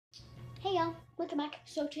Hey y'all, welcome back.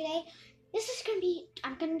 So today,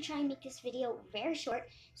 I'm gonna try and make this video very short.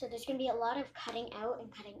 So there's gonna be a lot of cutting out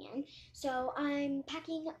and cutting in. So I'm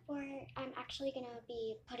actually gonna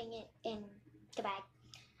be putting it in the bag.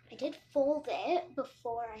 I did fold it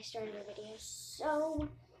before I started the video. So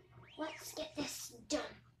let's get this done.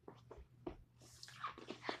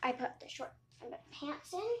 I put the short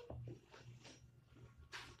pants in,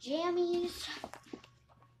 jammies.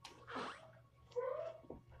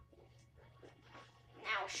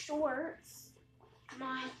 Now shorts. Come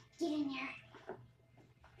on, get in there.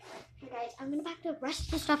 Okay guys, I'm gonna pack the rest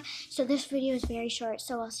of the stuff. So this video is very short,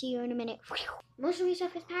 so I'll see you in a minute. Most of my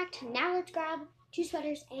stuff is packed. Now let's grab 2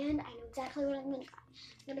 sweaters, and I know exactly what I'm gonna grab.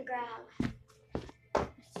 I'm gonna grab a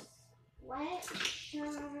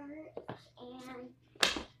sweatshirt and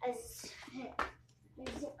a zip up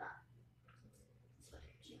sweater.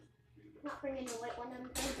 I'm not bringing the white one, I'm gonna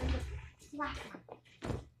bring the black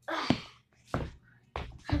one. Ugh.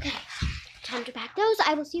 Okay, time to pack those.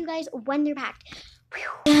 I will see you guys when they're packed.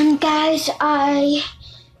 And guys, I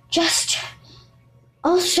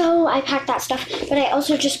packed that stuff, but I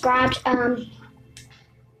also just grabbed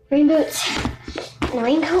rain boots and a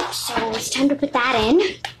raincoat, so it's time to put that in.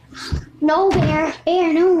 No bear,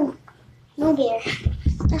 no bear.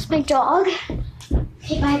 That's my dog.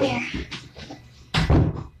 Okay, bye bear.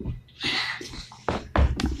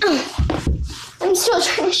 I'm still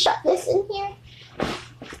trying to shut this in here.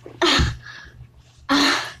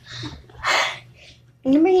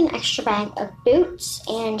 I'm gonna bring an extra bag of boots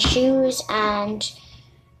and shoes and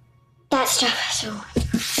that stuff, so.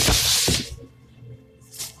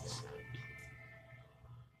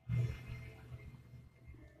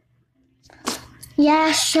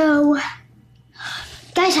 Yeah, so,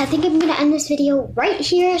 guys, I think I'm gonna end this video right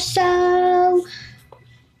here, so.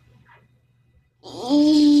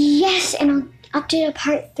 Yes, and I'll update a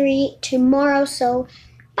part 3 tomorrow, so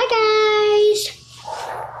bye guys!